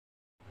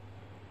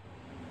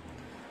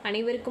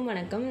அனைவருக்கும்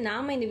வணக்கம்.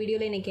 நாம் இந்த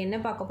வீடியோவில் இன்றைக்கி என்ன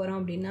பார்க்க போகிறோம்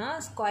அப்படின்னா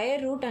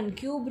square root and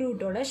cube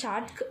ரூட்டோட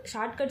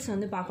shortcuts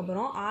வந்து பார்க்க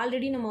போகிறோம்.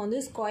 ஆல்ரெடி நம்ம வந்து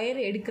ஸ்கொயர்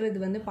எடுக்கிறது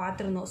வந்து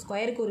பார்த்துருந்தோம்.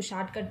 ஸ்கொயருக்கு ஒரு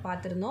ஷார்ட்கட்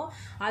பார்த்துருந்தோம்.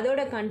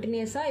 அதோட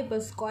கண்டினியூஸாக இப்போ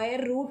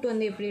ஸ்கொயர் ரூட்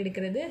வந்து எப்படி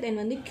எடுக்கிறது,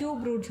 தென் வந்து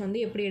கியூப் ரூட்ஸ்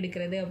வந்து எப்படி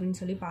எடுக்கிறது அப்படின்னு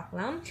சொல்லி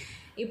பார்க்கலாம்.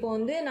 இப்போ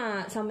வந்து நான்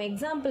சம்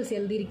எக்ஸாம்பிள்ஸ்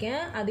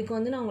எழுதியிருக்கேன். அதுக்கு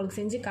வந்து நான்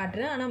உங்களுக்கு செஞ்சு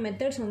காட்டுறேன். ஆனால்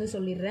மெத்தட்ஸ் வந்து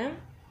சொல்லிடுறேன்.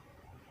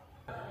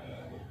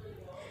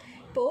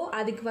 இப்போது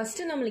அதுக்கு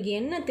ஃபஸ்ட்டு நம்மளுக்கு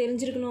என்ன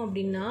தெரிஞ்சிருக்கணும்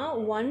அப்படின்னா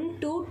 1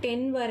 to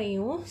 10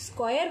 வரையும்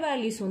ஸ்கொயர்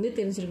வேல்யூஸ் வந்து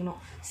தெரிஞ்சிருக்கணும்.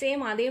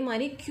 சேம் அதே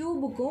மாதிரி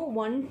க்யூபுக்கும்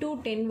 1 to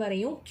 10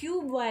 வரையும்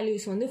க்யூப்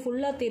வேல்யூஸ் வந்து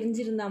ஃபுல்லாக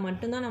தெரிஞ்சிருந்தால்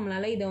மட்டும்தான்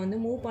நம்மளால் இதை வந்து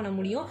மூவ் பண்ண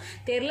முடியும்.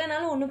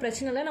 தெரிலனாலும் ஒன்றும்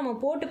பிரச்சனை இல்லை, நம்ம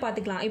போட்டு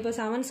பார்த்துக்கலாம். இப்போ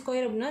 7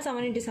 ஸ்கொயர் அப்படின்னா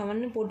 7 into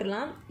 7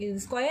 போட்டுடலாம். இது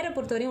ஸ்கொயரை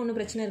பொறுத்தவரையும் ஒன்றும்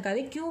பிரச்சனை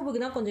இருக்காது.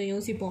 க்யூபுக்கு தான் கொஞ்சம்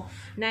யோசிப்போம்.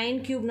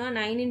 9 க்யூப்னா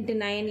 9 into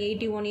 9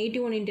 81,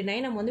 81 into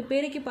 9 நம்ம வந்து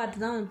பெருக்கி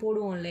பார்த்து தான்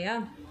போடுவோம் இல்லையா.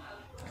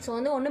 ஸோ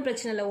வந்து ஒன்றும்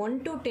பிரச்சனை இல்லை. 1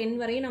 to 10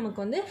 வரையும் நமக்கு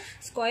வந்து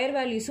ஸ்கொயர்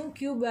வேல்யூஸும்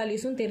க்யூப்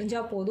வேல்யூஸும்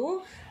தெரிஞ்சால் போதும்.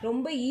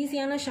 ரொம்ப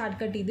ஈஸியான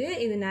ஷார்ட்கட்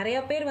இது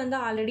நிறையா பேர் வந்து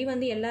ஆல்ரெடி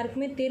வந்து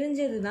எல்லாருக்குமே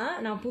தெரிஞ்சது தான்.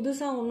 நான்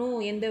புதுசாக ஒன்றும்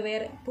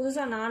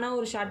புதுசாக நானாக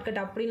ஒரு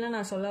ஷார்ட்கட் அப்படின்லாம்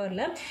நான் சொல்ல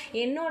வரல.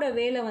 என்னோட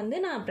வேலை வந்து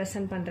நான்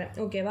ப்ரெசென்ட் பண்ணுறேன்.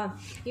 ஓகேவா.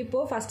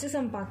 இப்போது ஃபஸ்ட்டு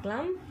சம்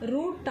பார்க்கலாம்.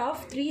 Root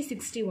of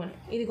 361.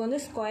 இதுக்கு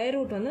வந்து ஸ்கொயர்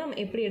ரூட் வந்து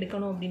நம்ம எப்படி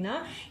எடுக்கணும் அப்படின்னா,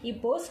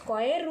 இப்போது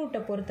ஸ்கொயர்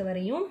ரூட்டை பொறுத்த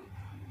வரையும்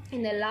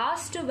இந்த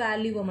லாஸ்ட்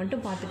வேல்யூவை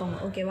மட்டும் பார்த்துக்கோங்க.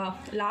 ஓகேவா.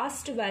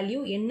 லாஸ்ட் வேல்யூ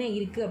என்ன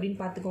இருக்குது அப்படின்னு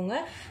பார்த்துக்கோங்க.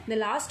 இந்த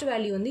லாஸ்ட்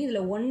வேல்யூ வந்து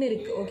இதில் 1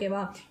 இருக்குது.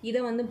 ஓகேவா.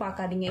 இதை வந்து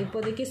பார்க்காதீங்க.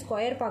 இப்போதைக்கு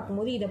ஸ்கொயர்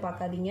பார்க்கும்போது இதை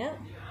பார்க்காதீங்க.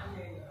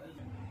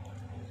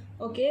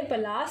 ஓகே. இப்போ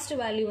லாஸ்ட்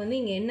வேல்யூ வந்து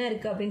இங்கே என்ன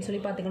இருக்குது அப்படின்னு சொல்லி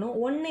பார்த்துக்கணும்.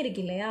 1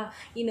 இருக்குது இல்லையா.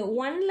 இந்த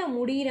 1ல்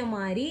முடிகிற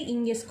மாதிரி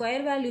இங்கே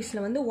ஸ்கொயர்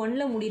வேல்யூஸில் வந்து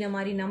 1ல் முடிகிற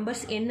மாதிரி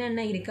நம்பர்ஸ்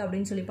என்னென்ன இருக்குது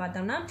அப்படின்னு சொல்லி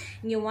பார்த்தோம்னா,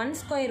 இங்கே 1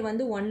 ஸ்கொயர்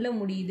வந்து 1ல்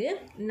முடியுது,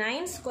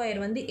 9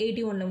 ஸ்கொயர் வந்து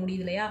 81ல்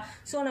முடியுது இல்லையா.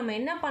 ஸோ நம்ம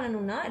என்ன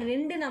பண்ணணும்னா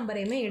 2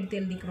 நம்பரையுமே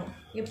எடுத்து எழுதிக்கணும்.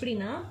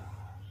 எப்படின்னா,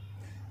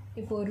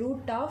 இப்போது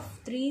ரூட் ஆஃப்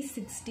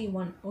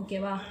 361.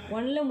 ஓகேவா.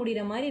 1ல்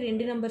முடிகிற மாதிரி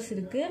 2 நம்பர்ஸ்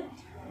இருக்குது,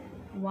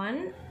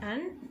 1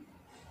 and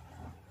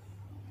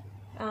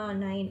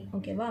 9.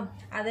 ஓகேவா.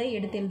 அதை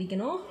எடுத்து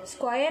எழுதிக்கணும்.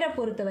 ஸ்கொயரை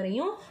பொறுத்த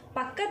வரையும்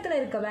பக்கத்தில்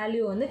இருக்க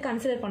வேல்யூவை வந்து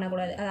கன்சிடர்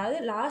பண்ணக்கூடாது. அதாவது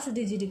லாஸ்ட்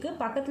டிஜிட்டுக்கு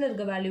பக்கத்தில்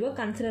இருக்க வேல்யூவை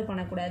கன்சிடர்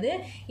பண்ணக்கூடாது.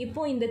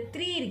 இப்போது இந்த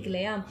 3 இருக்கு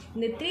இல்லையா.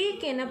 இந்த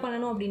 3க்கு என்ன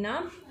பண்ணணும் அப்படின்னா,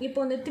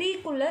 இப்போ இந்த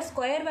 3க்குள்ளே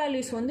ஸ்கொயர்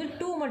வேல்யூஸ் வந்து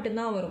 2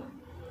 மட்டும்தான் வரும்.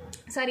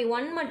 சாரி,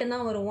 1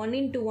 மட்டும்தான் வரும். 1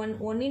 into 1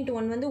 1 into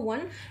 1 வந்து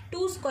 1,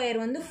 2 ஸ்கொயர்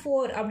வந்து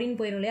 4 அப்படின்னு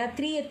போயிடும் இல்லையா.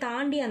 3யை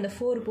தாண்டி அந்த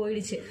 4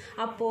 போயிடுச்சு.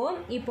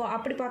 இப்போ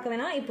அப்படி பார்க்க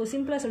வேணாம். இப்போ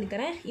சிம்பிளாக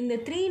சொல்லித்தரேன். இந்த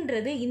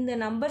 3ன்றது இந்த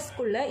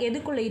நம்பர்ஸ்குள்ளே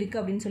எதுக்குள்ளே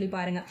இருக்குது அப்படின்னு சொல்லி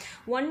பாருங்கள்.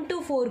 1 to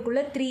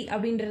 4க்குள்ளே 3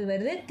 அப்படின்றது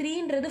வருது.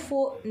 3ன்றது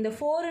 4, இந்த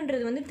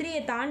 4ன்றது வந்து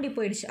 3யை தாண்டி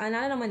போயிடுச்சு.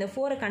 அதனால் நம்ம இந்த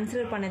 4ஐ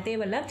கன்சிடர் பண்ண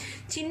தேவையில்லை.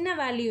 சின்ன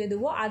வேல்யூ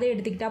எதுவோ அதை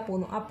எடுத்துக்கிட்டால்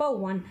போதும். அப்போ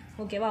 1.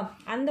 ஓகேவா.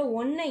 அந்த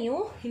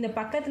 1ஐயும் இந்த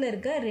பக்கத்தில்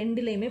இருக்க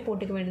 2லையுமே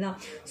போட்டுக்க வேண்டியதான்.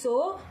 ஸோ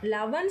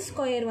 11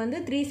 ஸ்கொயர் வந்து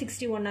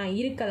 361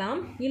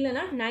 இருக்கலாம்,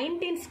 இல்லைனா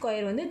 19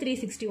 ஸ்கொயர் வந்து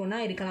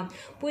 361 இருக்கலாம்.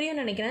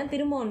 புரியும் நினைக்கிறேன்.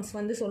 திரும்ப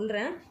வந்து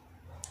சொல்கிறேன்.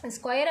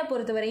 ஸ்கொயரை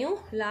பொறுத்த வரையும்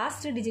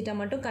லாஸ்ட் டிஜிட்டை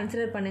மட்டும்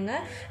கன்சிடர்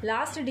பண்ணுங்கள்.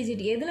 லாஸ்ட்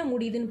டிஜிட் எதில்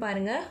முடியுதுன்னு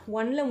பாருங்கள்.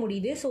 1ல்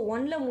முடியுது. ஸோ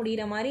 1ல்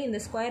முடிகிற மாதிரி இந்த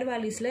ஸ்கொயர்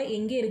வேல்யூஸில்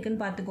எங்கே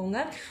இருக்குதுன்னு பார்த்துக்கோங்க.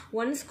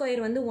 1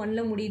 ஸ்கொயர் வந்து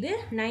 1ல் முடியுது,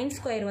 9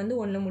 ஸ்கொயர் வந்து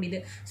 1ல் முடியுது.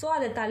 ஸோ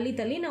அதை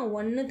தள்ளி நான்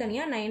 1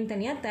 தனியாக 9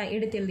 தனியாக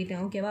எடுத்து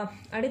எழுதிட்டேன். ஓகேவா.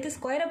 அடுத்து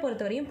ஸ்கொயரை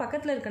பொறுத்த வரையும்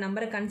பக்கத்தில் இருக்க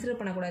நம்பரை கன்சிடர்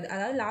பண்ணக்கூடாது.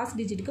 அதாவது லாஸ்ட்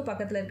டிஜிட்டுக்கு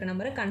பக்கத்தில் இருக்க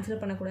நம்பரை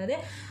கன்சிடர் பண்ணக்கூடாது.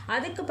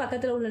 அதுக்கு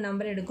பக்கத்தில் உள்ள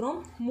நம்பர் எடுக்கிறோம்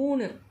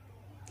 3.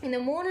 இந்த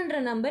 3ன்ற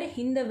நம்பர்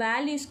இந்த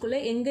வேல்யூஸ்குள்ளே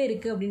எங்கே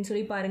இருக்குது அப்படின்னு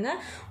சொல்லி பாருங்கள்.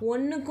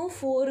 1க்கும்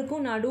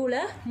 4க்கும் நடுவில்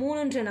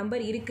 3ன்ற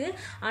நம்பர் இருக்குது.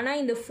 ஆனால்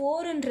இந்த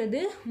 4ன்றது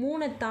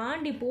 3ஐ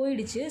தாண்டி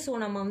போயிடுச்சு. ஸோ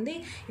நம்ம வந்து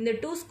இந்த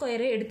 2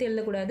 ஸ்கொயரை எடுத்து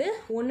எழுதக்கூடாது.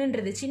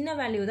 1ன்றது சின்ன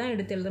வேல்யூ தான்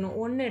எடுத்து எழுதணும்.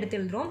 1 எடுத்து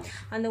எழுதுகிறோம்.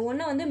 அந்த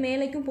 1ஐ வந்து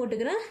மேலேக்கும்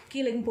போட்டுக்கிறேன்,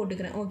 கீழேக்கும்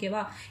போட்டுக்கிறேன்.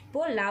 ஓகேவா.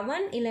 இப்போது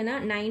 11 இல்லைனா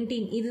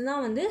 19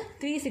 இதுதான் வந்து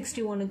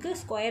 361க்கு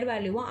ஸ்கொயர்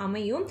வேல்யூவாக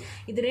அமையும்.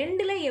 இது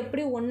 2ல்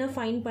எப்படி 1ஐ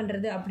ஃபைண்ட்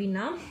பண்ணுறது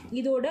அப்படின்னா,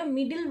 இதோட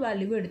மிடில்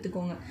வேல்யூவை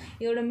எடுத்துக்கோங்க.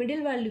 இதோட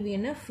மிடில் வேல்யூ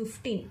என்ன,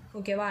 15.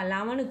 ஓகேவா.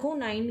 11க்கும்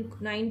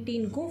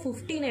 19க்கும்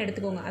 15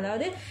 எடுத்துக்கோங்க.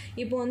 அதாவது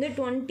இப்போ வந்து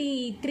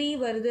 23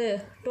 வருது,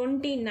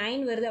 29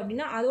 வருது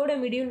அப்படின்னா அதோட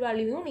மிடில்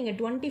வேல்யூவும் நீங்கள்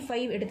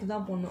 25 எடுத்து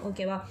தான் போடணும்.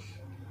 ஓகேவா.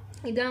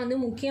 இதான் வந்து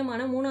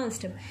முக்கியமான 3வது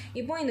ஸ்டெப்.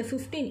 இப்போ இந்த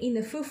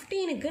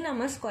 15க்கு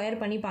நம்ம ஸ்கொயர்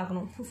பண்ணி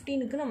பார்க்கணும்.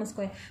 15க்கு நம்ம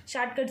ஸ்கொயர்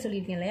ஷார்ட்கட்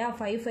சொல்லியிருக்கேன் இல்லையா.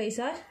 5 5s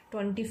are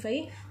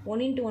 25.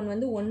 1 into 1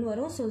 வந்து 1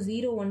 வரும். ஸோ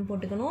 0 1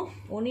 போட்டுக்கணும்.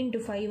 1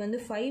 into 5 வந்து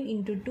 5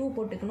 into 2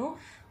 போட்டுக்கணும்.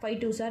 5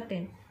 2s are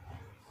 10.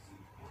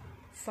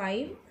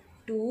 5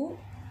 2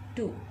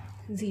 2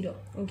 0.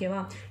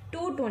 ஓகேவா.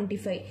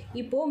 225.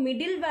 இப்போது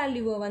மிடில்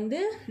வேல்யூவை வந்து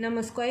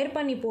நம்ம ஸ்கொயர்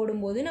பண்ணி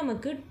போடும்போது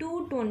நமக்கு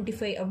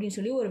 225 அப்படின்னு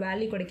சொல்லி ஒரு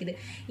வேல்யூ கிடைக்குது.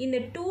 இந்த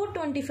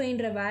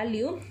 225ன்ற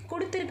வேல்யூ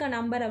கொடுத்துருக்க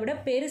நம்பரை விட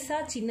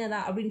பெருசாக சின்னதா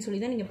அப்படின்னு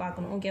சொல்லி தான் நீங்கள்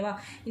பார்க்கணும். ஓகேவா.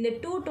 இந்த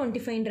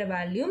 225ன்ற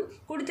வேல்யூ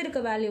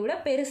கொடுத்துருக்க வேல்யூ விட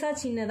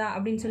பெருசாக சின்னதா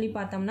அப்படின்னு சொல்லி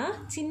பார்த்தோம்னா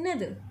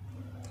சின்னது.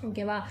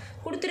 ஓகேவா.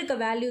 கொடுத்துருக்க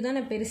வேல்யூ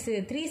தானே பெருசு.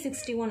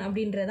 361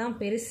 அப்படின்றதான்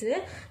பெருசு,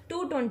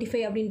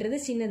 225 அப்படின்றது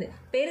சின்னது.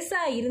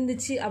 பெருசாக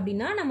இருந்துச்சு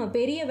அப்படின்னா நம்ம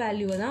பெரிய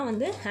வேல்யூவை தான்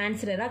வந்து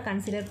ஆன்சராக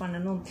கன்சிடர்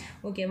பண்ணணும்.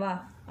 ஓகேவா.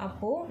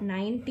 அப்போது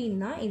 19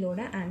 தான்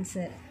இதோட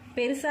ஆன்சர்.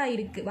 பெருசாக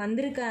இருக்குது,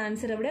 வந்திருக்க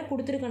ஆன்சரை விட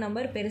கொடுத்துருக்க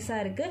நம்பர் பெருசாக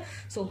இருக்குது.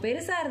 ஸோ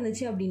பெருசாக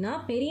இருந்துச்சு அப்படின்னா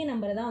பெரிய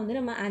நம்பரை தான் வந்து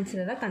நம்ம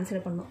ஆன்சரை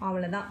கன்சிடர் பண்ணணும்.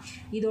 அவ்வளோதான்.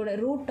 இதோட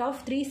ரூட்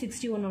ஆஃப்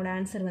 361ஓட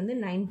ஆன்சர் வந்து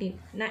 19.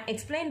 நான்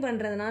எக்ஸ்பிளைன்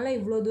பண்ணுறதுனால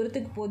இவ்வளோ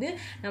தூரத்துக்கு போது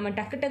நம்ம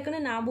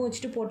டக்குன்னு ஞாபகம்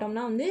வச்சுட்டு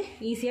போட்டோம்னா வந்து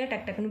ஈஸியாக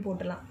டக்குன்னு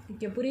போட்டுடலாம்.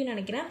 ஓகே, புரியும்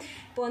நினைக்கிறேன்.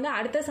 இப்போ வந்து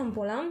அடுத்த சம்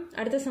போகலாம்.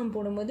 அடுத்த சம்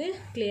போடும்போது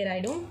கிளியர்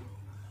ஆகிடும்.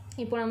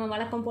 இப்போ நம்ம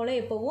வழக்கம் போல்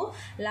எப்போவும்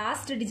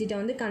லாஸ்ட் டிஜிட்டை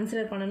வந்து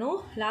கன்சிடர் பண்ணணும்.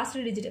 லாஸ்ட்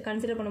டிஜிட்டை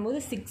கன்சிடர் பண்ணும்போது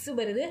 6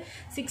 வருது.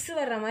 6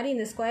 வர்ற மாதிரி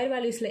இந்த ஸ்கொயர்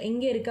வேல்யூஸில்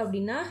எங்கே இருக்குது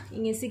அப்படின்னா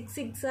இங்கே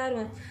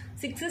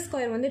 6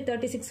 ஸ்கொயர் வந்து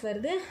 36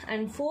 வருது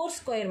அண்ட் 4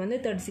 ஸ்கொயர் வந்து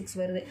 36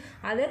 வருது.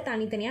 அதை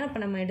தனித்தனியாக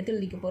இப்போ நம்ம எடுத்து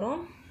எழுதிக்க போகிறோம்.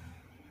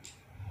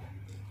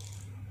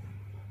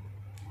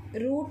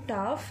 Root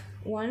of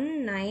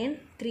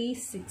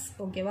 1936.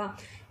 ஓகேவா?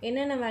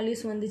 என்னென்ன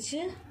வேல்யூஸ்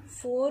வந்துச்சு?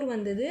 4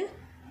 வந்தது,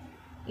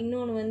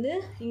 இன்னொன்று வந்து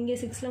இங்கே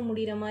 6ல்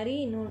முடிகிற மாதிரி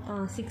இன்னொன்று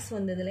 6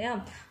 வந்தது இல்லையா?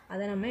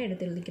 அதை நம்ம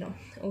எடுத்து எழுதிக்கிறோம்.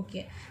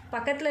 ஓகே,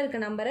 பக்கத்தில் இருக்க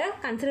நம்பரை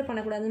கன்சிடர்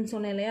பண்ணக்கூடாதுன்னு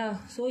சொன்னேன் இல்லையா?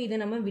 ஸோ இதை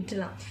நம்ம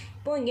விட்டுலாம்.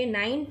 இப்போது இங்கே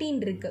 19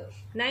 இருக்குது.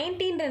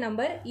 19ன்ற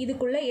நம்பர்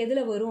இதுக்குள்ளே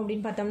எதில் வரும்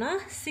அப்படின்னு பார்த்தோம்னா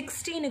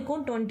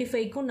 16க்கும்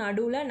 25க்கும்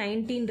நடுவில்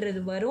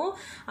 19ன்றது வரும்.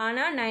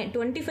 ஆனால்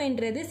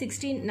 25ன்றது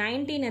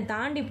 19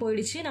 தாண்டி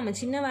போயிடுச்சு. நம்ம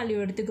சின்ன வேல்யூ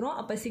எடுத்துக்கிறோம்.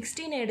 அப்போ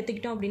 16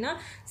 எடுத்துக்கிட்டோம் அப்படின்னா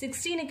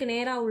 16க்கு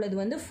நேராக உள்ளது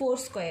வந்து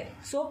 4 ஸ்கொயர்.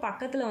 ஸோ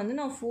பக்கத்தில் வந்து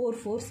நான்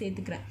 4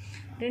 சேர்த்துக்கிறேன்.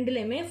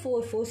 ரெண்டுலேயுமே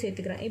 4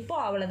 சேர்த்துக்கிறேன்.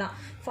 இப்போது அவ்வளோதான்.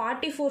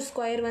 44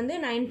 ஸ்கொயர் வந்து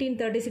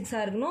 1936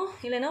 இருக்கணும்,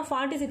 இல்லைனா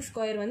 46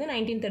 ஸ்கொயர் வந்து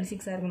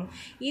 1936 இருக்கணும்.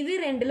 இது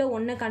ரெண்டில்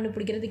ஒன்றை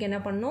கண்டுபிடிக்கிறதுக்கு என்ன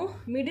பண்ணணும்?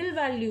 மிடில்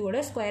வேல்யூவோட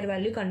ஸ்கொயர்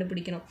வேல்யூ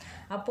கண்டுபிடிக்கணும்.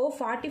 அப்போது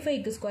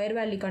 45க்கு ஸ்கொயர்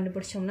வேல்யூ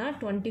கண்டுபிடிச்சோம்னா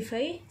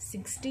 25,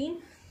 16,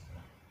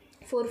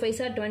 4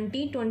 5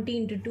 20, 20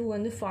 × 2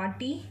 வந்து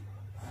 40,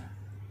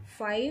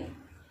 5,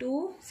 2,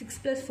 6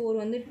 + 4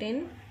 வந்து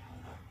 10.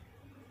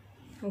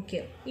 ஓகே,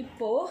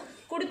 இப்போது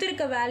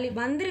கொடுத்துருக்க வேல்யூ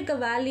வந்திருக்க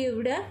வேல்யூ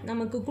விட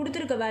நமக்கு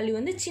கொடுத்துருக்க வேல்யூ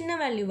வந்து சின்ன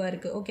வேல்யூவாக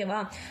இருக்குது. ஓகேவா?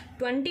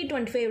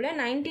 2025 விட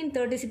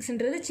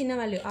 1936ன்றது சின்ன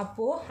வேல்யூ.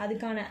 அப்போது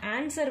அதுக்கான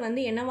ஆன்சர்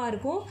வந்து என்னவாக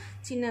இருக்கும்?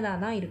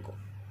 சின்னதாக தான் இருக்கும்.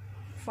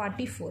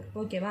 44.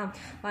 ஓகேவா?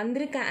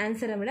 வந்திருக்க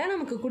ஆன்சரை விட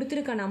நமக்கு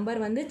கொடுத்துருக்க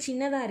நம்பர் வந்து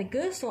சின்னதாக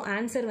இருக்குது. ஸோ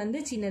ஆன்சர் வந்து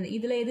சின்னது.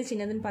 இதில் எது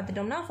சின்னதுன்னு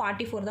பார்த்துட்டோம்னா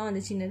 44 தான்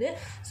வந்து சின்னது.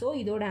 ஸோ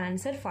இதோட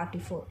ஆன்சர்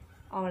 44.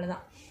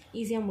 அவ்வளோதான்.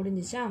 ஈஸியாக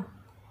முடிஞ்சிச்சா?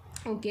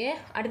 ஓகே,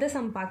 அடுத்த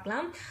சம்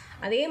பார்க்கலாம்.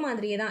 அதே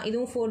மாதிரியே தான்,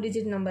 இதுவும் 4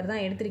 டிஜிட் நம்பர்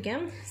தான்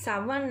எடுத்திருக்கேன்.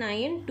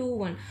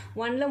 7921.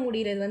 1ல்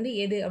முடிகிறது வந்து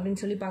எது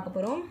அப்படின்னு சொல்லி பார்க்க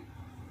போகிறோம்.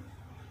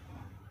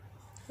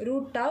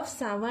 Root of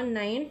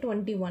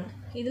 7921.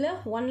 இதில்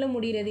 1ல்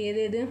முடிகிறது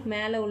எது?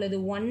 மேலே உள்ளது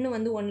 1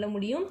 வந்து 1ல்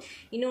முடியும்.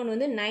 இன்னொன்று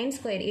வந்து 9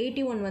 ஸ்கொயர்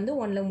 81 வந்து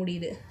 1ல்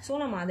முடியுது. ஸோ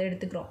நம்ம அதை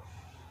எடுத்துக்கிறோம்.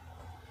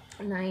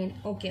 9.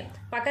 ஓகே,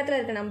 பக்கத்தில்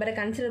இருக்க நம்பரை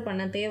கன்சிடர்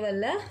பண்ண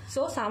தேவையில்ல.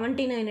 ஸோ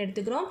 79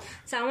 எடுத்துக்கிறோம்.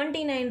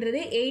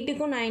 79ன்றது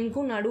 8க்கும்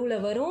 9க்கும்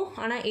நடுவில் வரும்.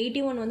 ஆனால்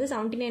 81 வந்து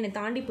 79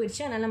 தாண்டி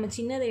போயிடுச்சு. அதனால் நம்ம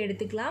சின்னதை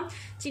எடுத்துக்கலாம்.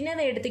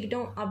 சின்னதை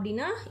எடுத்துக்கிட்டோம்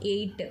அப்படின்னா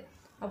 8.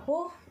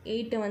 அப்போது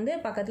 8 வந்து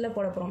பக்கத்தில்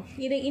போட போகிறோம்.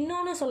 இதை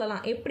இன்னொன்று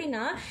சொல்லலாம்.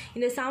 எப்படின்னா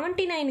இந்த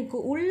 79க்கு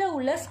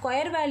உள்ள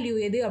ஸ்கொயர் வேல்யூ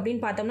எது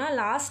அப்படின்னு பார்த்தோம்னா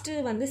லாஸ்ட்டு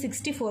வந்து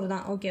 64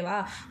 தான். ஓகேவா?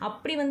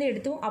 அப்படி வந்து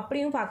எடுத்தும்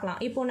அப்படியும் பார்க்கலாம்.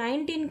 இப்போது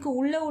 19க்கு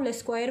உள்ள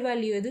ஸ்கொயர்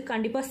வேல்யூ எது?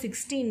 கண்டிப்பாக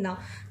 16 தான்.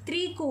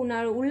 3க்கு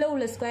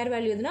உள்ள ஸ்கொயர்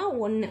வேல்யூ எதுனா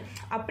 1.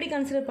 அப்படி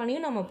கன்சிடர்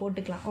பண்ணியும் நம்ம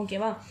போட்டுக்கலாம்.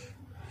 ஓகேவா?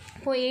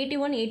 இப்போ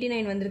 81,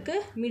 89 வந்திருக்கு.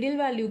 மிடில்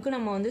வேல்யூக்கு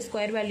நம்ம வந்து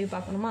ஸ்கொயர் வேல்யூ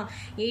பார்க்கணுமா?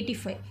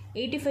 85.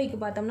 85க்கு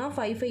பார்த்தோம்னா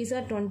 5 5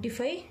 are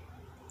 25,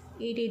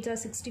 8 8 are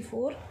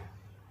 64,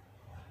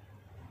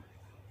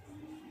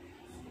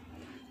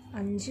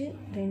 5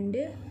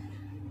 2.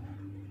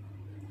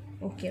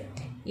 ஓகே,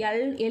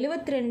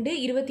 72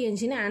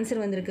 25ன்னு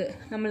ஆன்சர் வந்திருக்கு.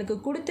 நம்மளுக்கு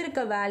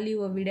கொடுத்துருக்க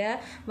வேல்யூவை விட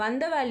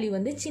வந்த வேல்யூ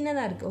வந்து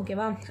சின்னதாக இருக்குது.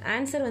 ஓகேவா?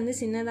 ஆன்சர் வந்து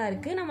சின்னதாக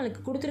இருக்குது.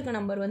 நம்மளுக்கு கொடுத்துருக்க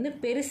நம்பர் வந்து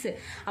பெருசு.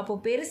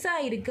 அப்போது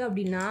பெருசாக இருக்குது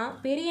அப்படின்னா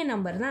பெரிய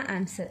நம்பர் தான்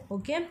ஆன்சர்.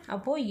 ஓகே,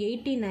 அப்போது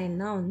 89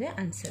 தான் வந்து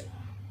ஆன்சர்.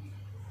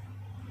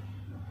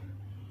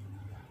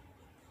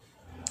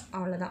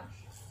 அவ்வளோதான்.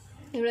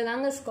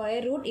 இவ்வளோதாங்க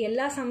ஸ்கொயர் ரூட்.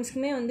 எல்லா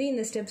சம்ஸ்க்குமே வந்து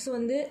இந்த ஸ்டெப்ஸ்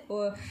வந்து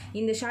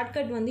இந்த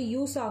ஷார்ட்கட் வந்து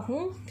யூஸ்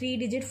ஆகும். 3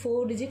 டிஜிட் 4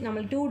 டிஜிட்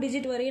நம்மளுக்கு 2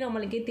 டிஜிட் வரையும்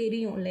நம்மளுக்கே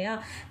தெரியும் இல்லையா?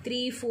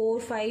 3 4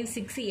 5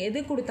 6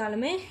 எது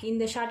கொடுத்தாலுமே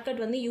இந்த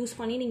ஷார்ட்கட் வந்து யூஸ்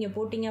பண்ணி நீங்கள்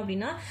போட்டிங்க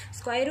அப்படின்னா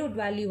ஸ்கொயர் ரூட்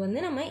வேல்யூ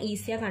வந்து நம்ம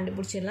ஈஸியாக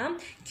கண்டுபிடிச்சிடலாம்.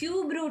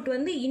 க்யூப் ரூட்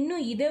வந்து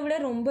இன்னும் இதை விட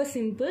ரொம்ப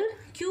சிம்பிள்.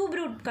 க்யூப்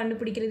ரூட்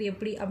கண்டுபிடிக்கிறது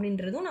எப்படி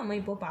அப்படின்றதும் நம்ம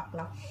இப்போ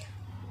பார்க்கலாம்.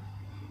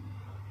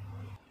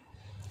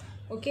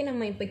 ஓகே,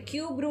 நம்ம இப்போ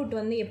க்யூப் ரூட்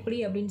வந்து எப்படி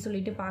அப்படின்னு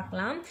சொல்லிட்டு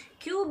பார்க்கலாம்.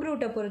 க்யூப்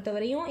ரூட்டை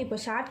பொறுத்தவரையும் இப்போ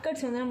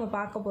ஷார்ட்கட்ஸ் வந்து நம்ம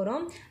பார்க்க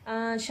போகிறோம்.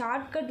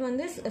 ஷார்ட்கட்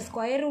வந்து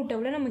ஸ்கொயர் ரூட்டை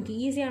விட நமக்கு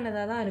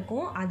ஈஸியானதாக தான்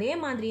இருக்கும். அதே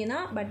மாதிரியே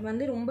தான், பட்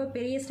வந்து ரொம்ப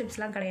பெரிய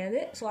ஸ்டெப்ஸ்லாம் கிடையாது.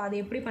 ஸோ அது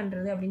எப்படி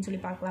பண்ணுறது அப்படின்னு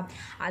சொல்லி பார்க்கலாம்.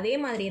 அதே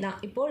மாதிரி தான்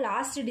இப்போது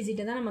லாஸ்ட்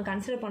டிஜிட்டை தான் நம்ம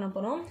கன்சிடர் பண்ண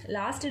போகிறோம்.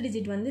 லாஸ்ட்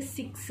டிஜிட் வந்து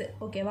 6.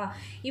 ஓகேவா?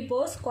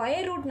 இப்போது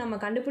ஸ்கொயர் ரூட்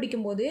நம்ம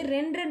கண்டுபிடிக்கும் போது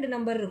 2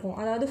 நம்பர் இருக்கும்.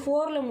 அதாவது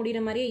 4ல்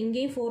முடிகிற மாதிரியே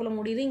இங்கேயும் 4ல்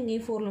முடியுது,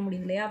 இங்கேயும் 4ல்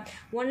முடியுது இல்லையா?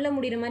 1ல்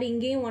முடிகிற மாதிரி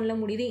இங்கேயும் 1ல்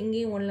முடியுது, இங்கேயும்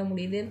 1ல்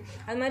முடியுது.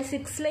 அது மாதிரி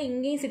 6ல்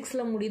இங்கேயும்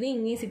 6ல் முடியுது,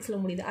 இங்கேயும் 6ல் 6ல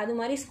முடியுது. அது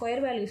மாதிரி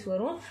ஸ்கொயர் வேல்யூஸ்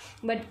வரும்.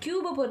 பட்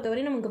கியூபை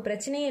பொறுத்தவரை நமக்கு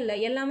பிரச்சனையே இல்லை.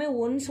 எல்லாமே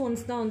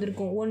ஒன்ஸ் தான்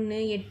வந்திருக்கும். 1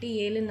 8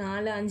 7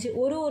 4 5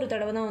 ஒரு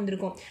தடவை தான்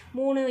வந்திருக்கும்.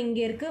 3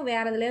 இங்கே இருக்குது,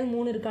 வேறு எதுலையாவது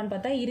 3 இருக்கான்னு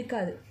பார்த்தா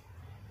இருக்காது.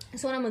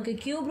 ஸோ நமக்கு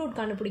கியூப் ரூட்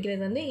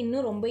கண்டுபிடிக்கிறது வந்து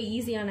இன்னும் ரொம்ப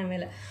ஈஸியான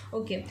வேலை.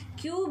 ஓகே,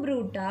 கியூப்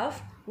ரூட் ஆஃப்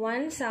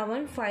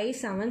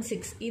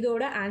 17576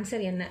 இதோட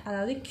ஆன்சர் என்ன,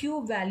 அதாவது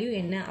கியூப் வேல்யூ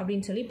என்ன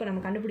அப்படின்னு சொல்லி இப்போ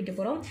நம்ம கண்டுபிடிக்க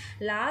போகிறோம்.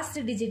 லாஸ்ட்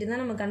டிஜிட்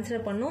தான் நம்ம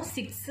கன்சிடர் பண்ணோம்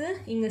 6.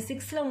 இங்கே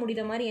 6ல்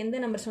முடிகிற மாதிரி எந்த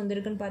நம்பர்ஸ்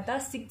வந்துருக்குன்னு பார்த்தா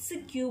 6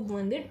 கியூப்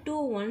வந்து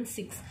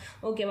 216.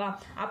 ஓகேவா,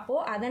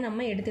 அப்போது அதை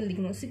நம்ம எடுத்து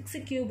எழுதிக்கணும்.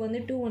 6 கியூப்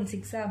வந்து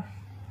 216.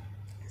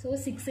 ஸோ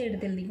 6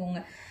 எடுத்து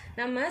எழுதிக்கோங்க.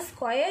 நம்ம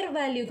ஸ்கொயர்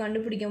வேல்யூ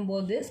கண்டுபிடிக்கும்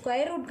போது,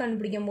 ஸ்கொயர் ரூட்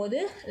கண்டுபிடிக்கும் போது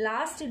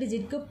லாஸ்ட்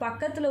டிஜிட்க்கு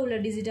பக்கத்தில் உள்ள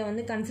டிஜிட்டை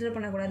வந்து கன்சிடர்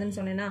பண்ணக்கூடாதுன்னு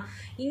சொன்னேன்னா,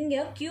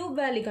 இங்கே கியூப்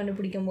வேல்யூ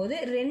கண்டுபிடிக்கும் போது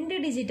 2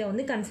 டிஜிட்டை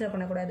வந்து கன்சிடர்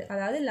பண்ணக்கூடாது.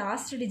 அதாவது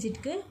லாஸ்ட்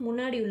டிஜிட்க்கு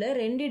முன்னாடி உள்ள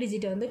 2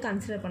 டிஜிட்டை வந்து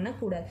கன்சிடர்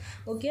பண்ணக்கூடாது.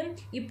 ஓகே,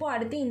 இப்போ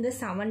அடுத்து இந்த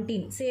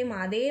 17 சேம்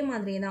அதே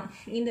மாதிரி தான்.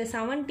 இந்த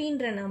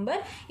 17ன்ற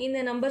நம்பர்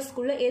இந்த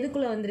நம்பர்ஸ்குள்ளே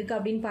எதுக்குள்ளே வந்திருக்கு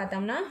அப்படின்னு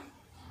பார்த்தோம்னா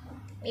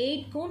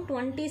 8க்கும்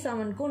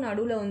 27க்கும்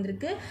நடுவில்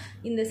வந்திருக்கு.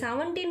 இந்த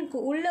 17க்கு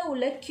உள்ளே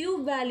உள்ள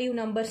கியூப் வேல்யூ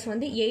நம்பர்ஸ்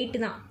வந்து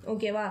 8 தான்.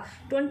 ஓகேவா,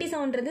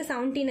 27ன்றது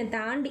 17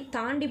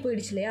 தாண்டி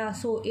போயிடுச்சு இல்லையா.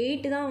 ஸோ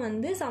 8 தான்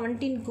வந்து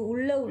 17க்கு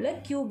உள்ளே உள்ள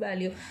கியூப்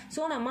வேல்யூ.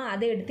 ஸோ நம்ம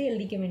அதை எடுத்து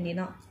எழுதிக்க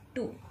வேண்டியதான்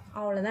 2.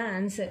 அவ்வளோதான்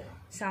ஆன்சர்.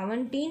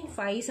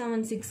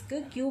 17576க்கு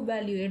கியூப்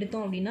வேல்யூ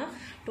எடுத்தோம் அப்படின்னா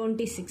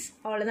 26.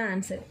 அவ்வளோதான்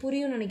ஆன்சர்.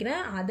 புரியும்னு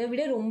நினைக்கிறேன். அதை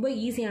விட ரொம்ப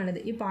ஈஸியானது.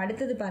 இப்போ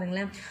அடுத்தது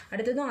பாருங்களேன்.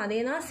 அடுத்ததும் அதே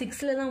தான்,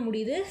 6ல் தான்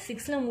முடியுது.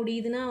 6ல்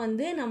முடியுதுன்னா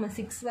வந்து நம்ம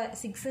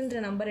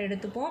 6ன்ற நம்பர்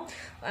எடுத்துப்போம்.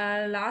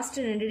 லாஸ்ட்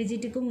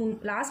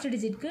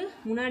டிஜிட்டுக்கு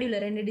முன்னாடி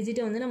உள்ள 2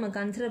 டிஜிட்டை வந்து நம்ம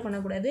கன்சிடர்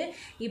பண்ணக்கூடாது.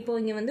 இப்போ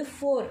இங்கே வந்து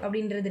 4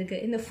 அப்படின்றது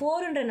இருக்குது. இந்த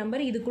 4ன்ற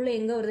நம்பர் இதுக்குள்ளே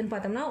எங்கே வருதுன்னு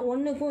பார்த்தோம்னா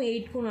 1க்கும்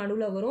 8க்கும்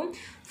நடுவில் வரும்.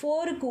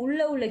 4க்கு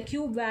உள்ளே உள்ள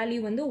கியூப்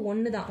வேல்யூ வந்து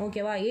 1 தான்.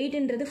 ஓகேவா,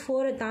 8ன்றது 4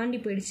 தாண்டி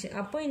போயிடுச்சு.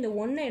 அப்போ இந்த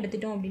 1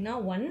 எடுத்துட்டோம் அப்படின்னா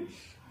 1.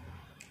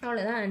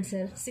 அவ்வளோதான்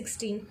ஆன்சர்.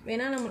 16.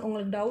 வேணா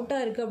உங்களுக்கு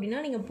டவுட்டாக இருக்குது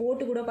அப்படின்னா நீங்கள்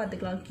போட்டு கூட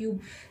பார்த்துக்கலாம். கியூப்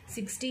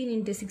 16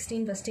 ×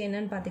 16 ஃபஸ்ட்டு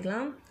என்னன்னு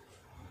பார்த்துக்கலாம்.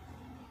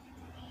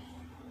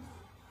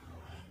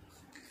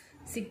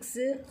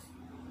 6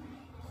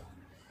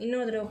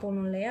 இன்னொரு தடவை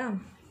போகணும் இல்லையா,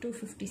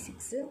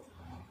 256.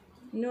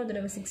 இன்னொரு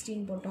தடவை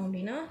 16 போட்டோம்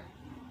அப்படின்னா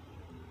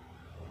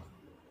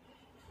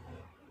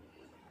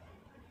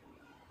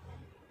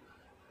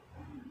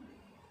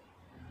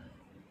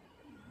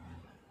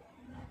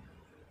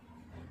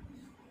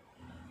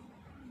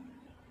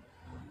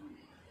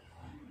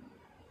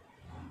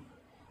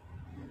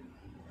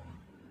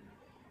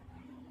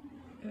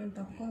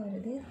தப்பாக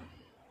வருது.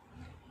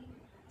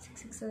 6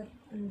 6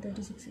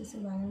 36 is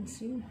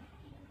balancing.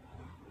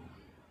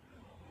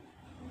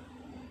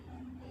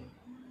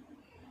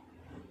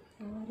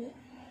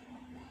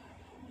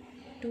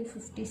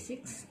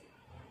 256.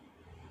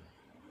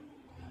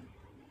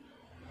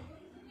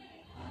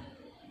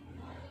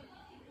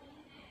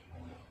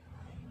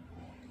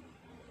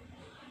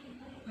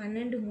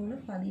 12 3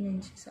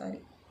 15.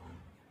 சாரி.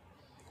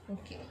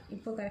 ஓகே,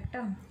 இப்போ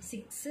கரெக்டாக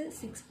 6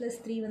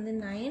 + 3 வந்து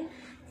 9,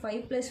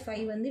 5 +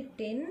 5 வந்து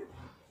 10,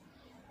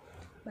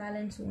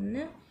 பேலன்ஸ்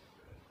 1.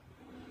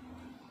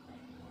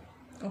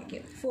 ஓகே,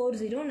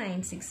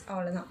 4096.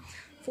 அவ்வளோதான்,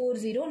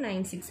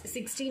 4096.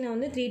 16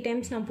 வந்து 3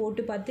 டைம்ஸ் நான்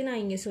போட்டு பார்த்து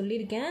நான் இங்கே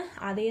சொல்லியிருக்கேன்.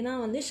 அதே தான்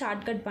வந்து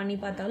ஷார்ட்கட் பண்ணி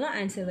பார்த்தாலும்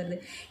ஆன்சர் வருது.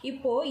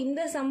 இப்போது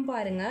இந்த சம்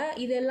பாருங்கள்.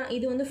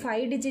 இது வந்து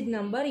 5 டிஜிட்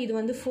நம்பர், இது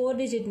வந்து 4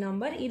 டிஜிட்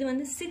நம்பர், இது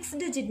வந்து 6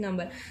 டிஜிட்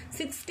நம்பர்.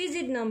 6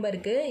 டிஜிட்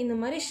நம்பருக்கு இந்த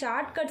மாதிரி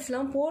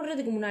ஷார்ட்கட்ஸ்லாம்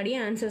போடுறதுக்கு முன்னாடியே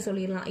ஆன்சர்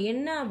சொல்லிடலாம்.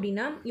 என்ன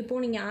அப்படின்னா,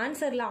 இப்போது நீங்கள்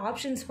ஆன்சரில்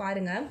ஆப்ஷன்ஸ்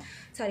பாருங்கள்.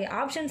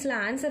 ஆப்ஷன்ஸில்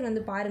ஆன்சர்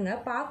வந்து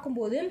பாருங்கள்.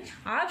 பார்க்கும்போது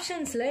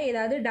ஆப்ஷன்ஸில்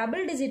ஏதாவது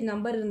டபுள் டிஜிட்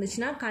நம்பர்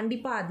இருந்துச்சுன்னா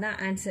கண்டிப்பாக அதுதான்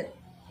ஆன்சர்.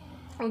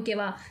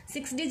 ஓகேவா,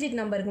 6 டிஜிட்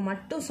நம்பருக்கு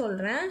மட்டும்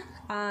சொல்கிறேன்.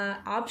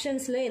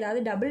 ஆப்ஷன்ஸில் ஏதாவது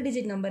டபுள்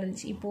டிஜிட் நம்பர்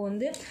இருந்துச்சு. இப்போது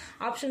வந்து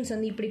ஆப்ஷன்ஸ்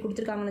வந்து இப்படி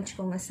கொடுத்துருக்காங்கன்னு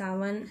வச்சுக்கோங்க.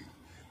 7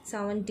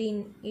 17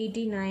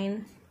 89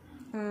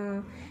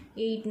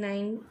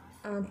 89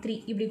 3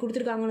 இப்படி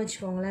கொடுத்துருக்காங்கன்னு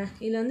வச்சுக்கோங்களேன்.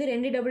 இதில் வந்து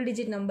 2 டபுள்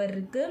டிஜிட் நம்பர்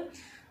இருக்குது.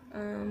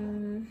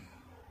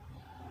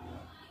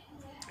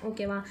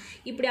 ஓகேவா,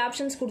 இப்படி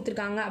ஆப்ஷன்ஸ்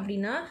கொடுத்துருக்காங்க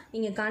அப்படின்னா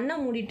நீங்கள் கண்ணை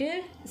மூடிட்டு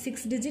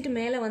 6 டிஜிட்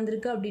மேலே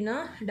வந்திருக்கு அப்படின்னா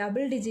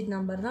டபுள் டிஜிட்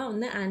நம்பர் தான்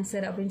வந்து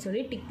ஆன்சர் அப்படின்னு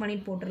சொல்லி டிக்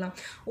பண்ணிட்டு போட்டுடலாம்.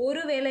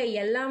 ஒருவேளை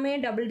எல்லாமே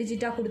டபுள்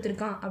டிஜிட்டாக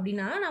கொடுத்துருக்கான்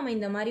அப்படின்னா நம்ம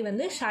இந்த மாதிரி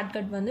வந்து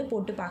ஷார்ட்கட் வந்து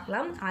போட்டு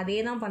பார்க்கலாம். அதே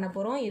தான் பண்ண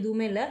போகிறோம்.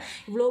 எதுவுமே இல்லை,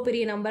 இவ்வளோ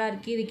பெரிய நம்பராக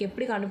இருக்குது, இதுக்கு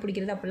எப்படி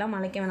கண்டுபிடிக்கிறது அப்படிலாம்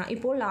மலைக்க வேணாம்.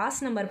 இப்போது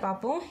லாஸ்ட் நம்பர்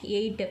பார்ப்போம்.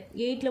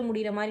 8ல்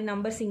முடிகிற மாதிரி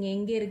நம்பர்ஸ் இங்கே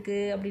எங்கே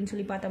இருக்குது அப்படின்னு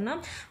சொல்லி பார்த்தோம்னா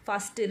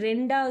ஃபஸ்ட்டு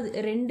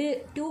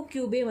 2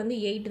 கியூபே வந்து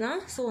 8 தான்.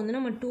 ஸோ வந்து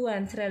நம்ம 2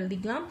 ஆன்சரை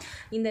எழுதிக்கலாம்.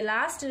 இந்த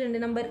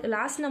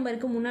லாஸ்ட்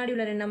நம்பருக்கு முன்னாடி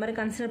உள்ள 2 நம்பரை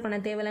கன்சிடர் பண்ண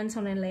தேவையில்லைன்னு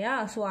சொன்னேன் இல்லையா.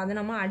 ஸோ அதை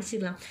நம்ம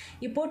அடிச்சிடலாம்.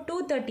 இப்போது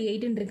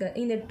 238 இருக்கு.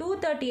 இந்த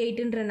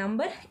 238ன்ற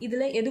நம்பர்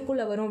இதில்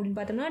எதுக்குள்ளே வரும் அப்படின்னு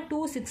பார்த்தோம்னா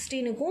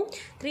 216க்கும்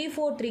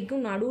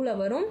 343க்கும்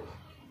நடுவில் வரும்.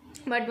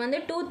 பட் வந்து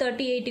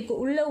 238க்கு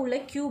உள்ள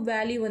கியூப்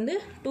வேல்யூ வந்து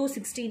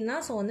 216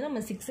 தான். ஸோ வந்து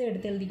நம்ம 6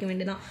 எடுத்து எழுதிக்க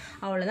வேண்டியதான்.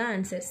 அவ்வளோதான்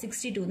ஆன்சர்.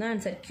 62 தான்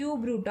answer.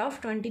 Cube root of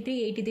 23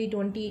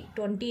 83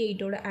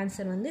 28ஓட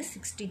answer வந்து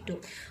 62.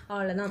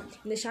 அவ்வளோதான்.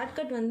 இந்த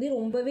ஷார்ட்கட் வந்து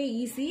ரொம்பவே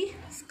ஈஸி.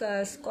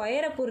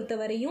 ஸ்கொயரை பொறுத்த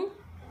வரையும்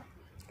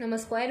நம்ம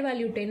ஸ்கொயர்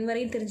வேல்யூ 10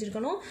 வரையும்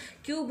தெரிஞ்சிருக்கணும்.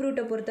 கியூப்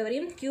ரூட்டை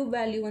பொறுத்தவரையும் கியூப்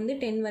வேல்யூ வந்து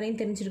 10 வரையும்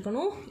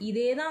தெரிஞ்சிருக்கணும்.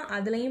 இதே தான்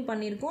அதுலேயும்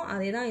பண்ணியிருக்கோம்,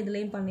 அதே தான்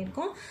இதுலேயும்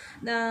பண்ணியிருக்கோம்.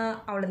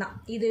 அவ்வளோதான்.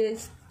 இது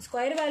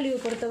ஸ்கொயர்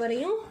வேல்யூவை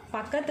பொறுத்தவரையும்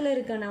பக்கத்தில்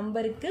இருக்க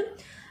நம்பருக்கு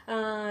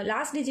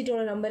லாஸ்ட்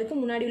டிஜிட்டோட நம்பருக்கு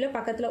முன்னாடி உள்ள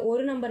பக்கத்தில்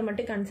ஒரு நம்பர்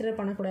மட்டும் கன்சிடர்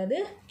பண்ணக்கூடாது.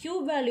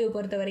 கியூப் வேல்யூவை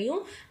பொறுத்தவரையும்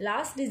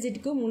லாஸ்ட்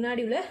டிஜிட்டுக்கு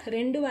முன்னாடி உள்ள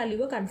 2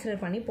 வேல்யூவை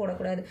கன்சிடர் பண்ணி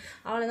போடக்கூடாது.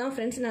 அவ்வளோதான்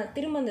ஃப்ரெண்ட்ஸ். நான்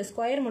திரும்ப அந்த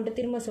ஸ்கொயர் மட்டும்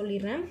திரும்ப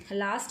சொல்லிடுறேன்.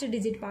 லாஸ்ட்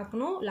டிஜிட்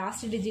பார்க்கணும்.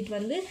 லாஸ்ட் டிஜிட்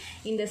வந்து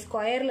இந்த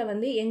ஸ்கொயரில்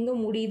வந்து எங்கே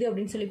முடியுது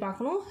அப்படின்னு சொல்லி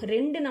பார்க்கணும்.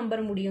 2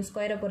 நம்பர் முடியும்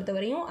ஸ்கொயரை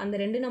பொறுத்தவரையும். அந்த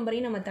 2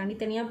 நம்பரையும் நம்ம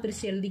தனித்தனியாக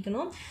பிரித்து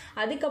எழுதிக்கணும்.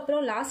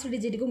 அதுக்கப்புறம் லாஸ்ட்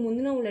டிஜிட்டுக்கு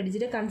முந்தின உள்ள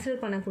டிஜிட்டை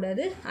கன்சிடர்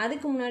பண்ணக்கூடாது.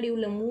 அதுக்கு முன்னாடி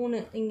உள்ள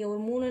 3, இங்கே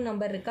ஒரு 3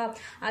 நம்பர் இருக்கா,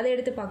 அதை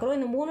எடுத்து பார்க்குறோம்.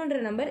 இந்த 3ன்ற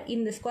நம்பர்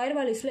இந்த ஸ்கொயர்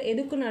வேல்யூஸில்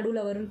எதுக்கு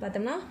நடுவில் வரும்னு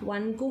பார்த்தோம்னா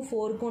 1க்கும்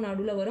 4க்கும்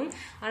நடுவில் வரும்.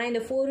 ஆனால்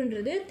இந்த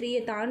 4ன்றது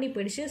 3ஐ தாண்டி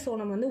போயிடுச்சு.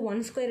 ஸோ நம்ம வந்து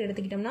 1 ஸ்கொயர்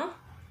எடுத்துக்கிட்டோம்னா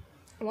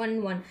 1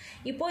 1.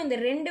 இப்போ இந்த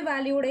 2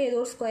 வேல்யூட ஏதோ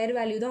ஸ்கொயர்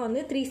வேல்யூ தான்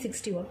வந்து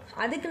 361.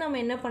 அதுக்கு நம்ம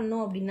என்ன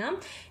பண்ணோம் அப்படின்னா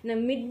இந்த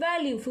மிட்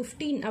வேல்யூ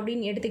 15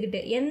 அப்படின்னு எடுத்துக்கிட்டு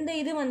எந்த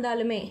இது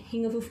வந்தாலுமே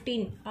இங்கே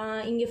 15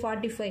 இங்கே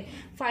 45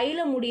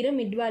 5ல் முடிகிற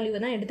மிட் வேல்யூவை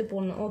தான் எடுத்து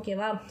போடணும்.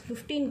 ஓகேவா?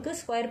 15க்கு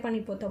ஸ்கொயர்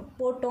பண்ணி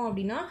போட்டோம்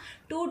அப்படின்னா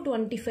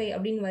 225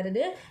 அப்படின்னு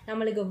வருது.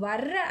 நம்மளுக்கு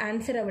வர்ற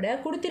ஆன்சரை விட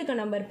கொடுத்துருக்க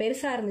நம்பர்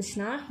பெருசாக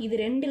இருந்துச்சுன்னா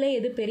இது 2ல்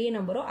எது பெரிய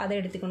நம்பரோ அதை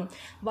எடுத்துக்கணும்.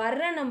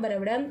 வர்ற நம்பரை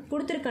விட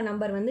கொடுத்துருக்க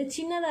நம்பர் வந்து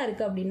சின்னதாக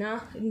இருக்குது அப்படின்னா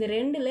இந்த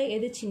 2ல்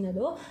எது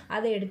சின்னதோ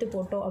அதை எடுத்து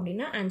போட்டோம்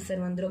அப்படின்னா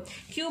ஆன்சர் வந்துடும்.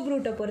 கியூப்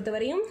ரூட்டை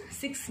பொறுத்தவரையும்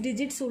 6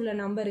 டிஜிட்ஸ் உள்ள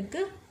நம்பருக்கு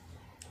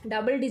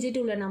டபுள் டிஜிட்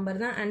உள்ள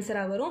நம்பர் தான்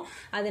ஆன்சராக வரும்.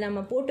 அதை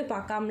நம்ம போட்டு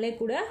பார்க்காமலே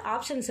கூட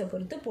ஆப்ஷன்ஸை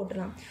பொறுத்து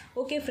போட்டுடலாம்.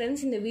 ஓகே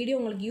ஃப்ரெண்ட்ஸ், இந்த வீடியோ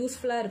உங்களுக்கு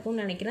யூஸ்ஃபுல்லாக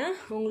இருக்கும்னு நினைக்கிறேன்.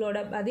 உங்களோட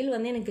பதில்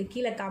வந்து எனக்கு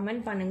கீழே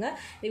கமெண்ட் பண்ணுங்கள்.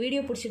 இந்த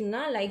வீடியோ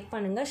பிடிச்சிருந்தா லைக்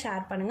பண்ணுங்கள்,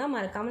 ஷேர் பண்ணுங்கள்,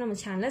 மறக்காமல் நம்ம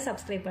சேனலை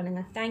சப்ஸ்கிரைப்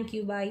பண்ணுங்கள்.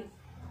 தேங்க்யூ, பாய்.